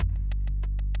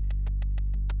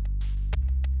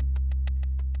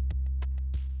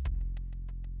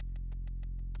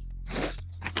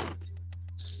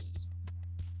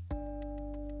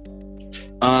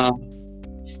Uh,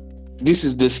 this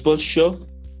is the sports show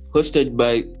hosted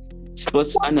by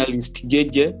sports analyst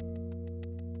JJ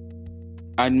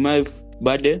and my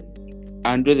Bade,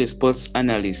 and we're the sports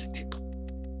analyst.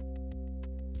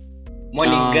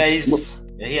 Morning, guys.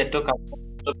 We're here to talk about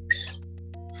topics.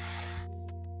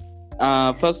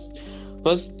 First,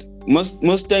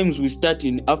 most times we start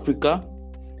in Africa,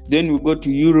 then we go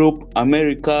to Europe,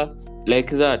 America, like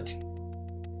that.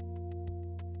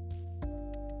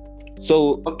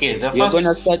 So Okay, we are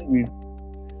gonna start with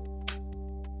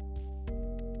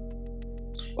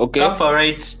CAF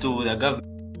rights to the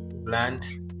government land.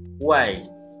 Why?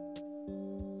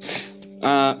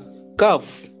 CAF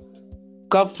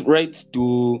rights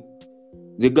to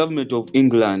the government of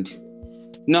England.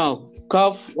 Now,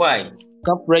 Why?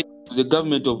 CAF rights to the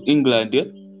government of England.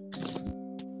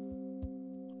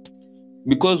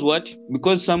 Because what?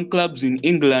 Because some clubs in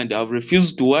England have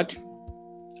refused to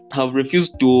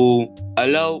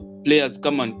allow players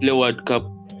come and play World Cup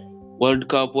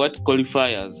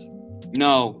qualifiers.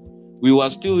 Now, we were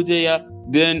still there.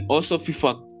 Then also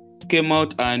FIFA came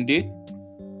out and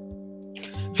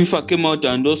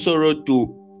also wrote to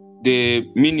the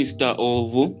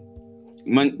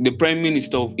Prime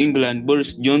Minister of England,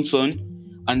 Boris Johnson,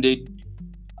 and they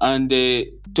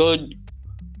told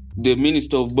the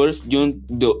Minister of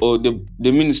the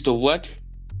Minister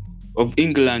of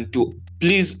England to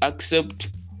please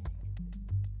accept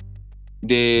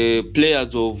the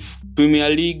players of Premier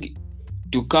League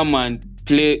to come and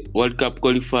play World Cup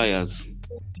qualifiers.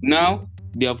 Now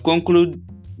they have concluded.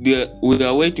 We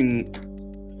are waiting.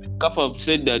 CAF have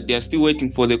said that they are still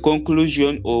waiting for the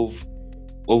conclusion of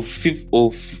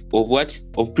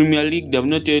Premier League. They have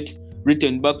not yet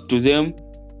written back to them.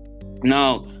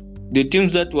 Now the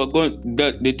teams that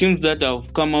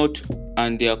have come out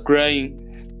and they are crying,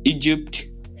 Egypt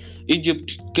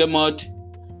came out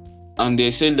and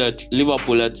they said that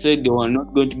Liverpool had said they were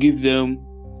not going to give them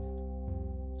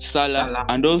Salah.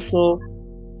 And also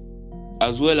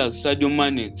as well as Sadio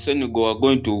Mane. Senegal are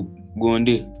going to go on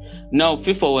there. Now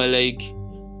FIFA were like,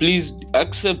 please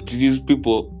accept these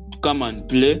people to come and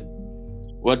play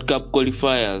World Cup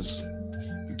qualifiers.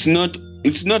 It's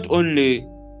not only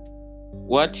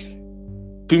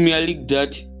Premier League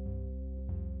that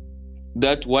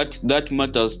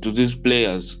matters to these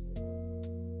players.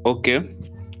 Okay,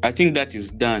 I think that is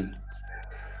done.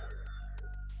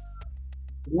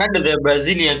 Now the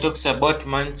Brazilian talks about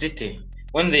Man City.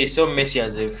 When they saw Messi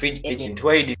as a free agent,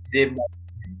 why did they buy?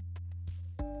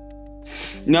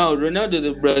 Now Ronaldo,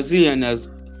 the Brazilian, is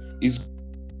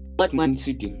Man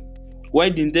City. Why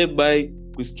didn't they buy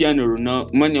Cristiano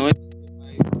Ronaldo?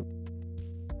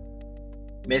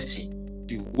 Messi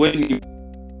when he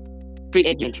free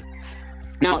agent.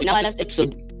 Now in our last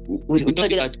episode, we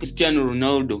told you that Cristiano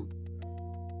Ronaldo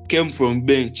came from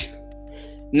bench.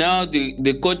 Now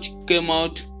the coach came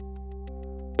out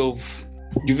of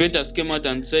Juventus came out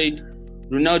and said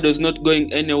Ronaldo is not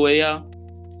going anywhere.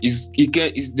 Is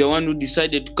the one who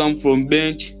decided to come from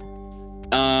bench.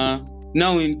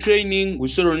 Now in training, we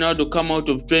saw Ronaldo come out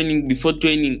of training. Before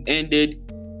training ended,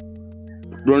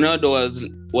 Ronaldo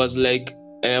was like,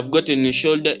 I have gotten a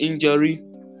shoulder injury.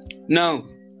 Now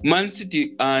Man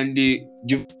City and the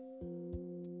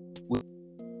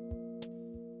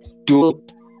to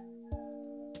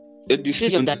a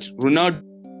decision that Ronaldo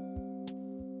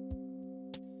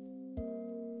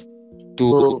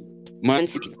to Man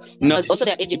City. Now also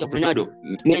the agent of Ronaldo,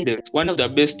 one of the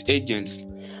best agents,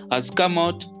 has come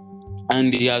out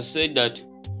and he has said that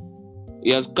he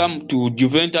has come to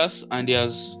Juventus and he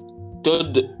has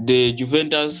told the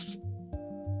Juventus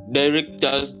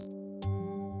directors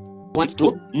wants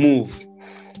to move.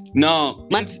 Now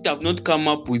Man City have not come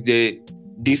up with the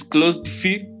disclosed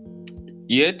fee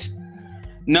yet.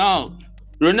 Now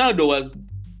Ronaldo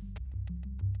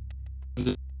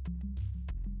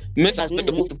Messi has made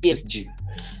the move to PSG.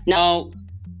 Now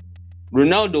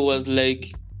Ronaldo was like,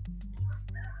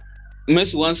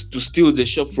 Messi wants to steal the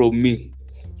shop from me.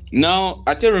 Now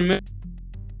I tell remember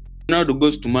Ronaldo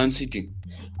goes to Man City,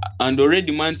 and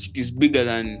already Man City is bigger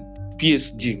than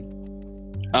PSG.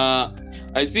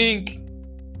 I think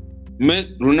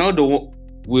Ronaldo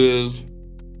will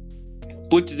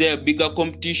put their bigger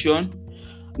competition.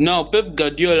 Now Pep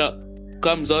Guardiola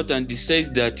comes out and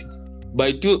decides that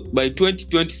by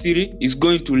 2023 he's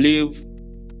going to leave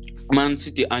Man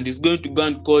City and he's going to go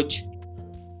and coach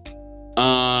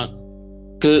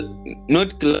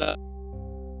not club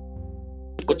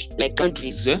coach like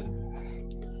countries.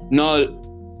 Now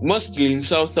mostly in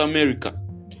South America.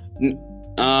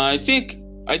 I think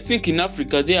in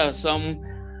Africa there are some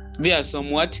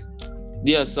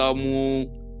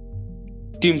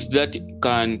teams that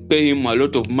can pay him a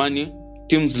lot of money,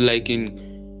 teams like in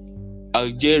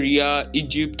Algeria,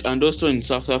 Egypt, and also in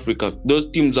South Africa. Those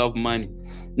teams have money.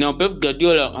 Now Pep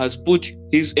Guardiola has put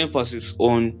his emphasis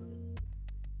on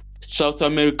South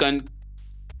American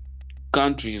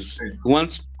countries. He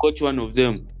wants to coach one of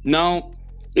them. Now,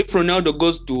 if Ronaldo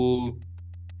goes to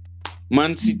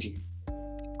Man City,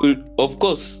 well, of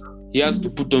course, he has to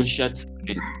put on shirt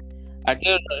 7. I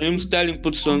tell him Sterling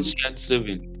puts on shirt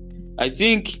 7. I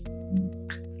think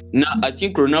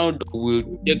Ronaldo will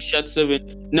take shirt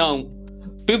 7. Now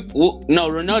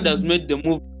Ronaldo has made the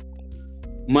move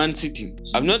Man City.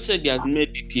 I've not said he has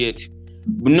made it yet.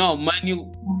 But now Man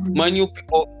U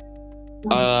people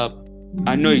are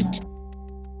annoyed.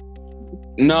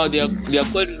 Now they are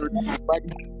calling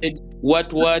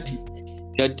Ronaldo what?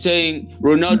 They're saying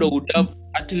Ronaldo would have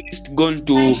at least gone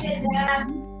to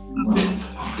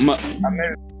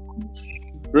America.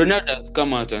 Ronaldo has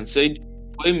come out and said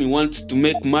for him he wants to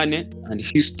make money and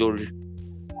history.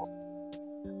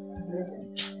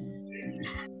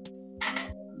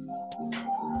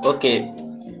 Okay,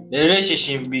 the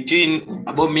relationship between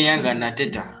Aubameyang and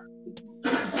Arteta.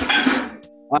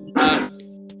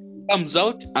 Comes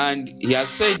out and he has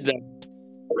said that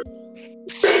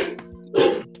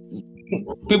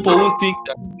people who think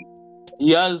that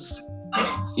he has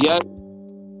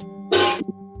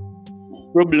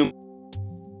problem.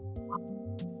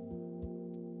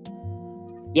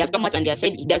 He has come out and they have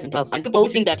said he doesn't have. And people who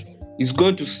think that he's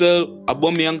going to sell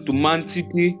Aubameyang to Man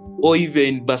City or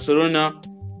even Barcelona,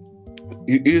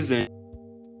 he isn't.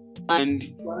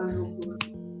 And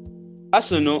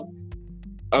Arsenal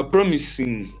are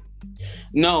promising.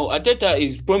 Now Arteta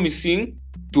is promising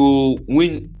to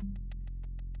win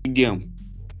the game,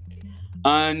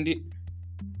 and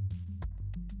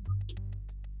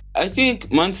I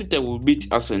think Man City will beat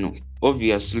Arsenal,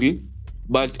 obviously.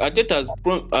 But Arteta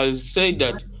has said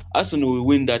that Arsenal will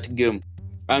win that game.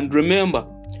 And remember,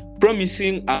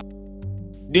 promising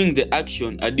and doing the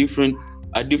action are different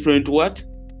what?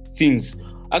 Things.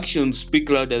 Actions speak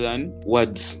louder than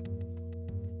words.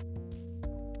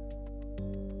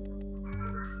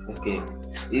 Okay.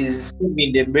 Is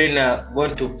Kevin De Bruyne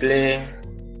going to play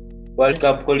World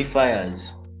Cup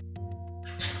qualifiers?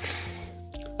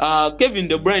 Kevin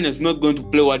De Bruyne is not going to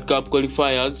play World Cup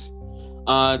qualifiers.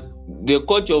 The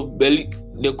coach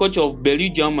of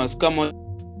Belgium has come on.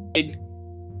 He's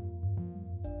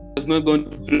not going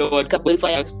to play World Cup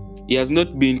qualifiers. He has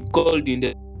not been called in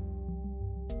the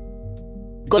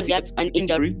because he has an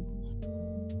injury.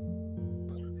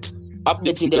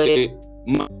 Updates in the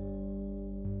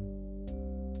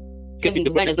Kevin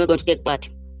De Bruyne is not going to take part.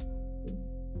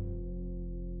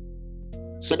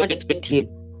 So don't expect him.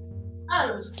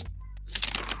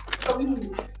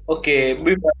 Okay,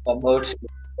 brief us about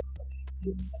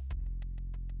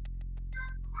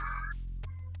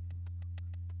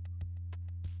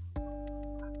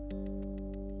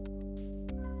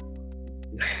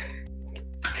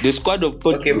the squad of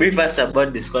Portugal. Okay, brief us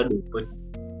about the squad of Portugal.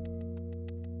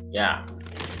 Yeah.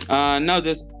 Now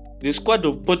the squad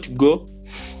of Portugal,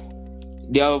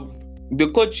 they have the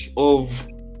coach of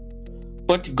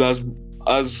Portugal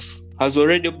has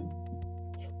already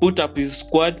put up his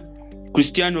squad.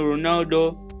 Cristiano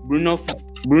Ronaldo, Bruno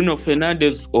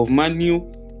Fernandes of Man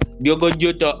U, Diogo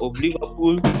Jota of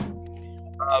Liverpool,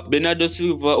 Bernardo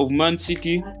Silva of Man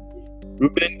City,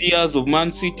 Ruben Diaz of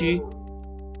Man City,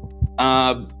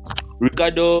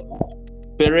 Ricardo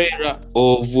Pereira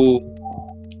of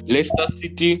Leicester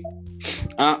City,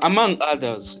 among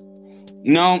others.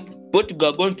 Now Portugal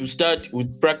are going to start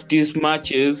with practice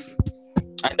matches,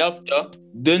 and after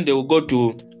then they will go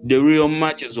to the real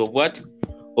matches of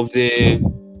the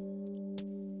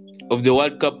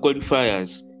World Cup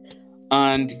qualifiers.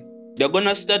 And they're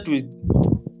gonna start with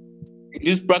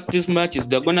these practice matches.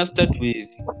 They're gonna start with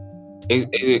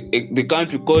the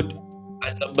country called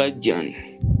Azerbaijan.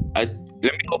 Let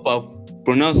me hope I've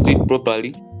pronounced it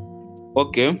properly.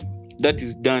 Okay, that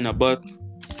is done about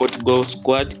Portugal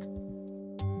squad.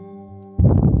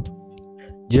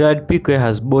 Gerard Piqué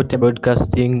has bought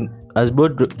broadcasting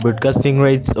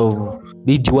rights of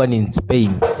Ligue 1 in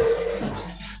Spain.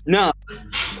 Now,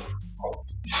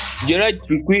 Gerard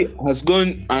Piqué has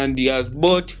gone and he has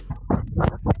bought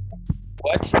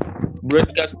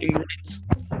broadcasting rights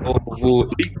of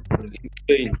Ligue 1 in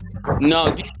Spain.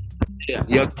 Now, this year,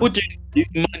 he has put in his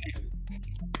money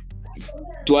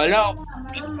to allow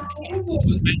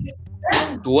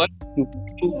to watch Ligue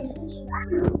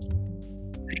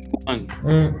 1.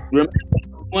 Remember,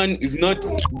 one is not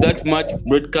that much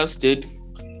broadcasted,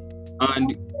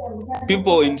 and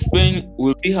people in Spain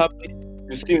will be happy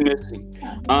to see Messi.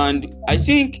 And I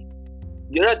think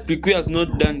Gerard Piqué has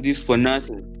not done this for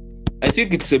nothing. I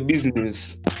think it's a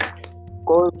business.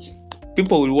 Because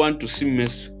people will want to see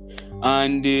Messi.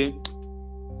 And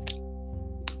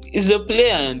he's a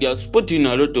player and he has put in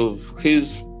a lot of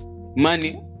his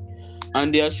money.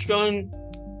 And he has shown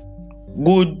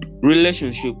good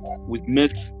relationship with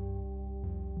Messi.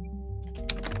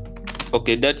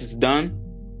 Okay, that is done.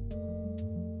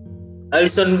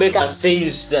 Alisson Becker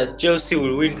says that Chelsea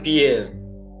will win PL.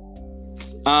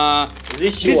 Is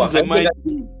this sure?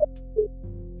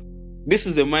 This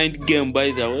is a mind game,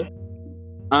 by the way.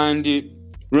 And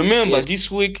remember, Yes.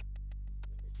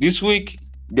 this week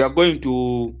they are going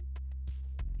to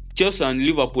Chelsea and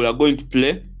Liverpool are going to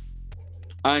play.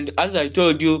 And as I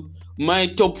told you, my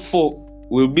top 4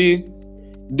 will be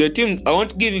the team. I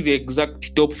won't give you the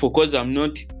exact top 4 because I'm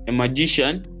not a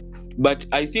magician, but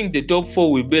I think the top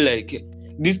 4 will be like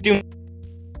this team: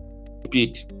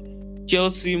 repeat,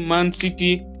 Chelsea, Man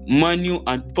City, Man U,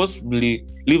 and possibly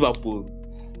Liverpool.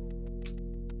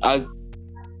 As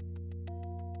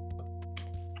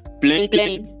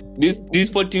playing these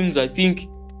 4 teams, I think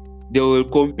they will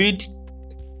compete,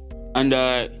 and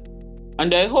I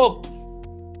hope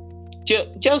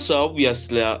Chelsea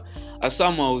obviously are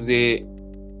some of the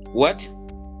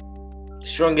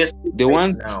Strongest the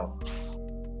ones now.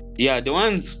 Yeah, the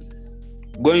ones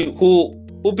going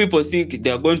who people think they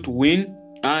are going to win,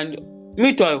 and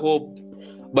me too, I hope.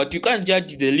 But you can't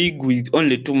judge the league with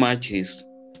only 2 matches.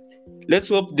 Let's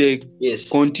hope they Yes.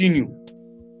 continue.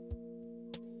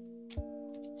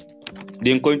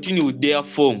 They continue with their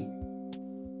form.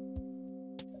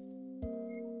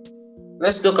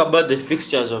 Let's talk about the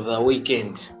fixtures of the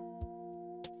weekend.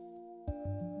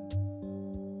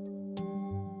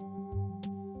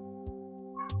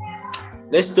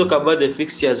 Let's talk about the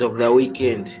fixtures of the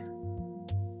weekend.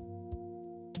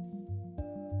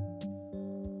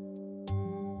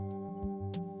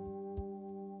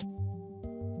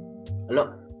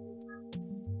 Hello.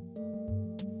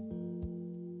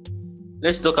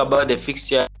 Let's talk about the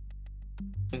fixtures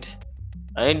and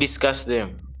then discuss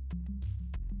them.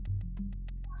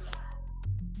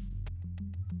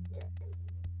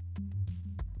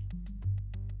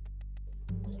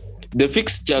 The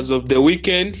fixtures of the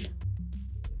weekend.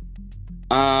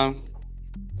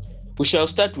 We shall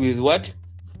start with what?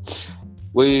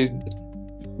 With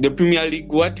the Premier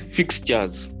League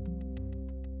fixtures.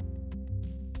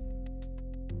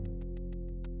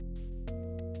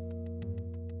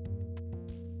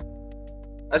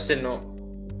 Arsenal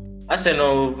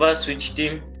versus which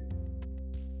team?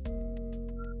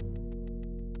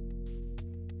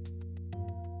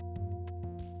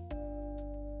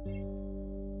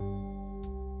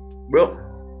 Bro,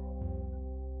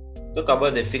 talk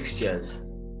about the fixtures.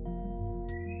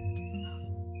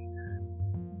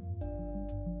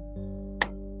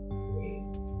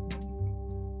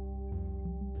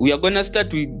 We are gonna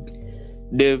start with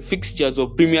the fixtures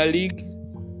of Premier League.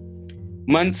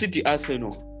 Man City,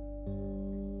 Arsenal.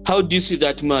 How do you see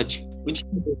that match? Which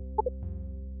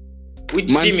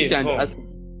Man team City is and home? Arsenal.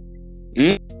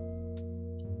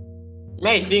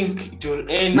 I think it will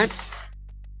end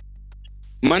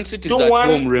Man City is 2-1 at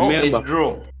home, or a remember.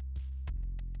 draw.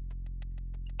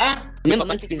 Remember,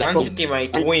 Man City is at Man home. City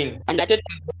might win. And that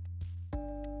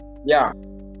Yeah.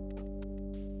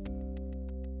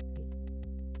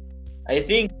 I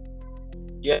think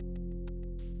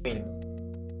win.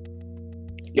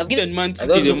 you have given Even Man And City,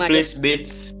 those who match. place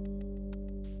bets.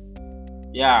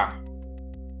 Yeah.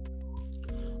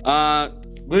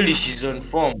 Grealish is on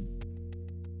form.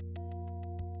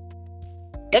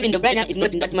 Kevin De Bruyne is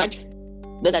not in that match.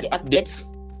 Those are the updates.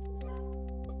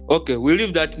 okay, we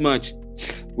leave that match.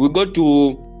 We go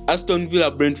to Aston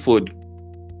Villa, Brentford.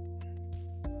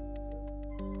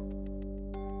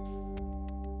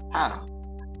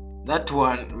 That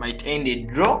one might end a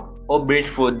draw or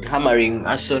Brentford hammering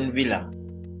Aston Villa.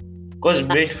 Because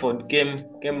Brentford came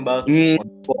back on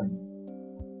form.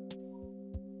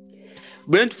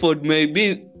 Brentford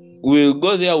maybe will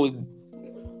go there with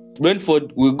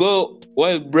Brentford will go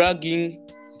while bragging,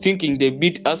 thinking they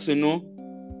beat Arsenal,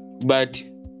 but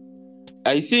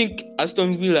I think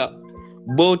Aston Villa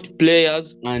bought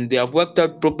players and they have worked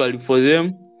out properly for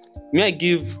them. May I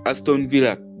give Aston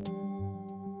Villa?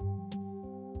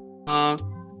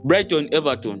 Brighton,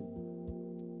 Everton.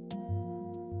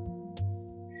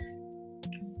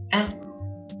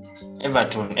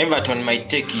 Everton might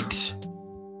take it.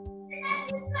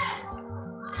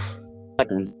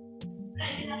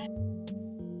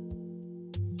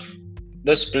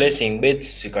 Those placing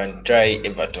bets, you can try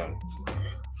Everton.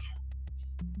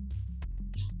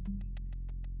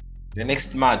 The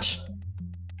next match.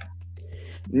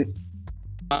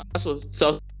 Newcastle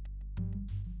South.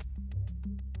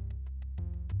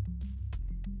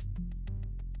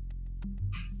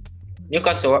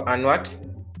 Newcastle and what?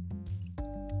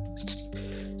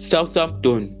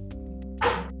 Southampton.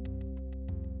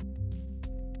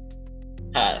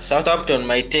 Southampton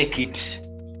might take it.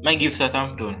 Might give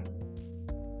Southampton.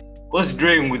 Because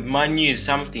drawing with Man U is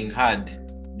something hard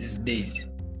these days.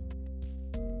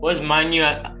 Because Man U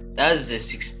has a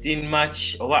 16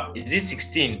 match, or what? Is it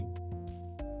 16?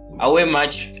 Away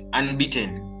match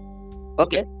unbeaten.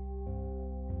 Okay.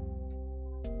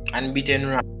 Unbeaten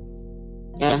run.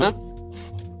 Uh-huh.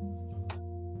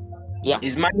 Yeah.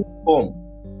 Is Man U home?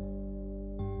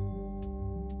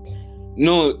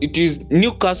 No, it is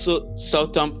Newcastle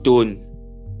Southampton.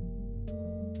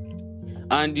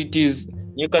 And it is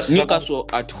Newcastle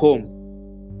at home.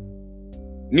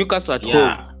 Newcastle at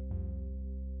home.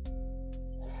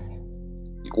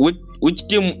 Which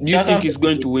team do you think is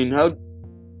going to win?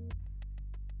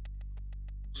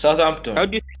 Southampton. How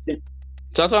do you think?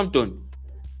 Southampton.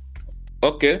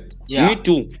 Okay. Yeah. Me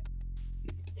too.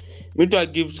 I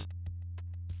give.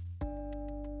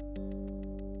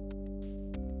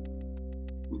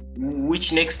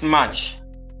 Which next match?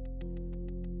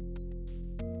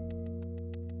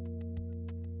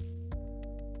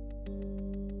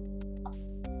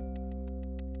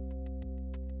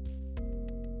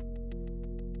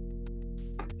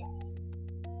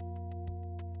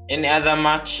 Any other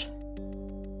match?